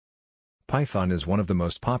Python is one of the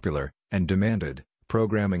most popular, and demanded,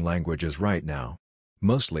 programming languages right now.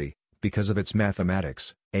 Mostly, because of its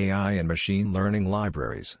mathematics, AI and machine learning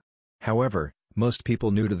libraries. However, most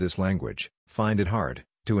people new to this language, find it hard,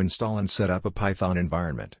 to install and set up a Python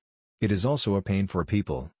environment. It is also a pain for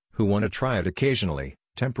people, who want to try it occasionally,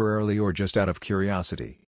 temporarily or just out of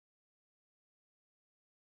curiosity.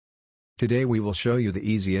 Today we will show you the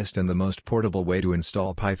easiest and the most portable way to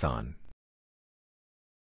install Python.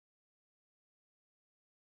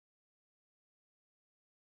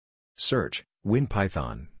 Search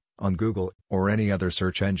WinPython on Google or any other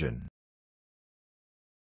search engine.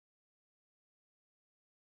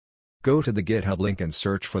 Go to the GitHub link and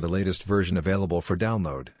search for the latest version available for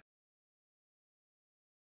download.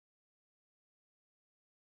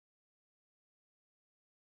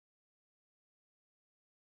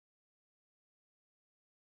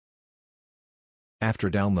 After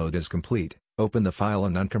download is complete, open the file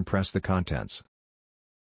and uncompress the contents.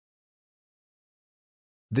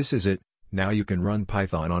 This is it. Now you can run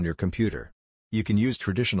Python on your computer. You can use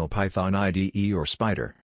traditional Python IDE or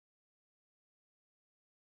Spider.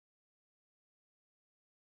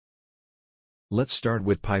 Let's start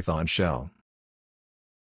with Python shell.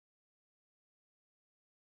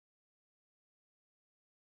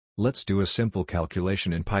 Let's do a simple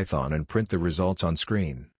calculation in Python and print the results on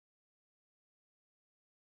screen.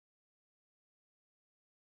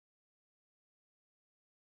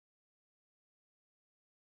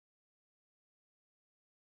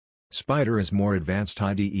 Spider is more advanced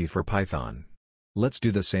IDE for Python. Let's do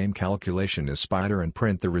the same calculation as Spider and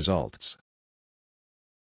print the results.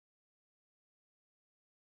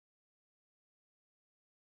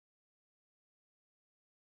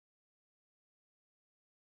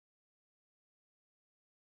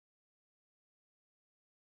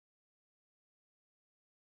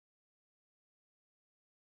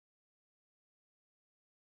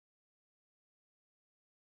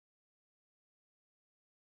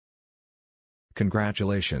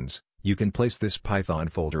 Congratulations, you can place this Python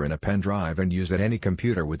folder in a pen drive and use at any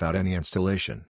computer without any installation.